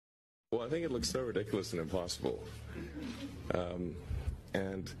Well, I think it looks so ridiculous and impossible.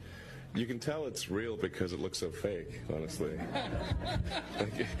 And you can tell it's real because it looks so fake, honestly.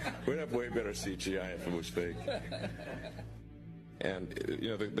 Like, we'd have way better CGI if it was fake. And, you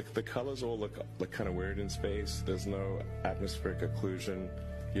know, the colors all look kind of weird in space. There's no atmospheric occlusion.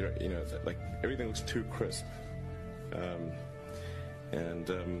 You know, like, everything looks too crisp. But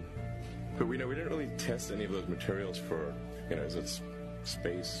we didn't really test any of those materials for, you know, is it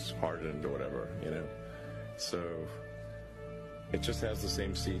space hardened or whatever, you know. So it just has the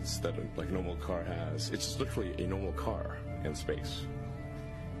same seats that like a normal car has. It's just literally a normal car in space,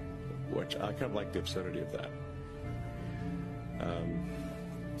 which I kind of like the absurdity of that.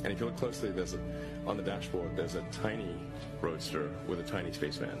 And if you look closely, on the dashboard, there's a tiny roadster with a tiny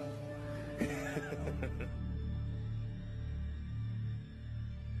spaceman.